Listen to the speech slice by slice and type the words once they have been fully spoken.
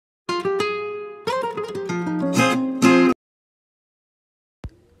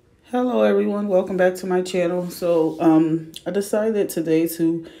Hello everyone, welcome back to my channel. So I decided today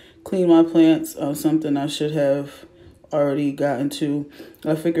to clean my plants, something I should have already gotten to.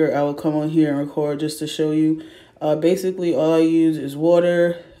 I figured I would come on here and record just to show you. Basically all I use is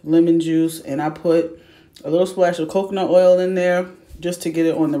water, lemon juice, and I put a little splash of coconut oil in there just to get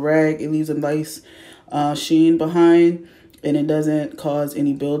it on the rag. It leaves a nice sheen behind and it doesn't cause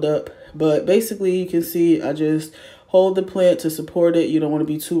any buildup. But basically you can see I just hold the plant to support it. You don't want to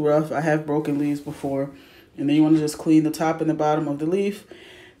be too rough. I have broken leaves before. And then you want to just clean the top and the bottom of the leaf.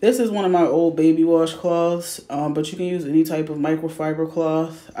 This is one of my old baby wash cloths, but you can use any type of microfiber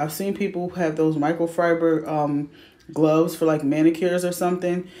cloth. I've seen people have those microfiber gloves for like manicures or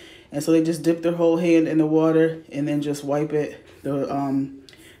something. And so they just dip their whole hand in the water and then just wipe the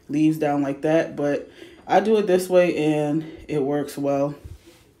leaves down like that. But I do it this way and it works well.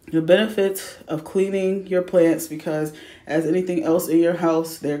 The benefits of cleaning your plants, because as anything else in your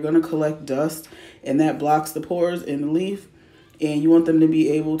house, they're going to collect dust and that blocks the pores in the leaf. And you want them to be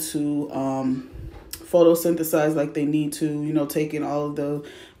able to photosynthesize like they need to, you know, take in all of the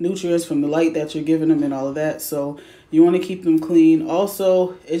nutrients from the light that you're giving them and all of that. So you want to keep them clean.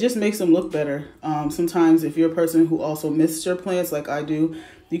 Also, it just makes them look better. Sometimes if you're a person who also mists your plants like I do,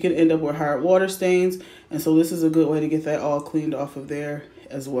 you can end up with hard water stains. And so this is a good way to get that all cleaned off of there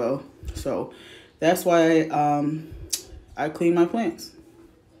as well. So that's why I clean my plants.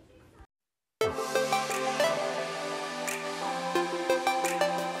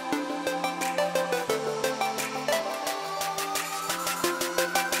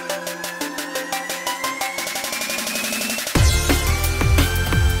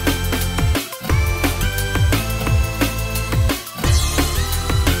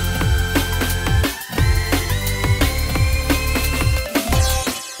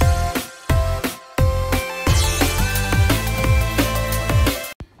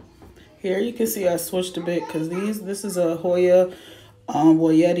 Here you can see I switched a bit because this is a Hoya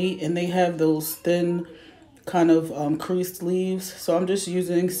Boyeti, and they have those thin kind of creased leaves. So I'm just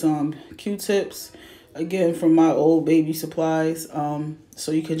using some Q-tips, again, from my old baby supplies.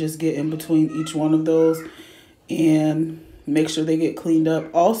 So you can just get in between each one of those and make sure they get cleaned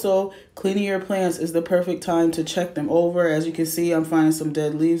up. Also, cleaning your plants is the perfect time to check them over. As you can see, I'm finding some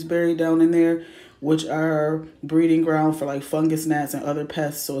dead leaves buried down in there, which are breeding ground for like fungus gnats and other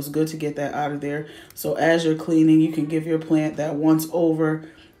pests. So it's good to get that out of there. So as you're cleaning, you can give your plant that once over,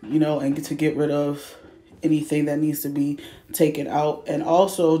 you know, and to get rid of anything that needs to be taken out. And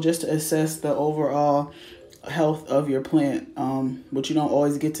also just to assess the overall health of your plant, which you don't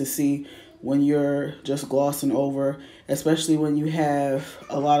always get to see when you're just glossing over, especially when you have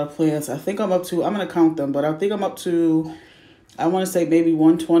a lot of plants. I think I'm gonna count them, but I think I'm up to, I wanna say maybe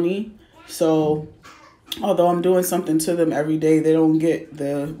 120. So although I'm doing something to them every day, they don't get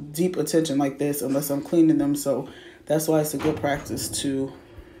the deep attention like this unless I'm cleaning them. So that's why it's a good practice to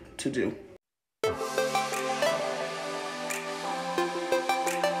do.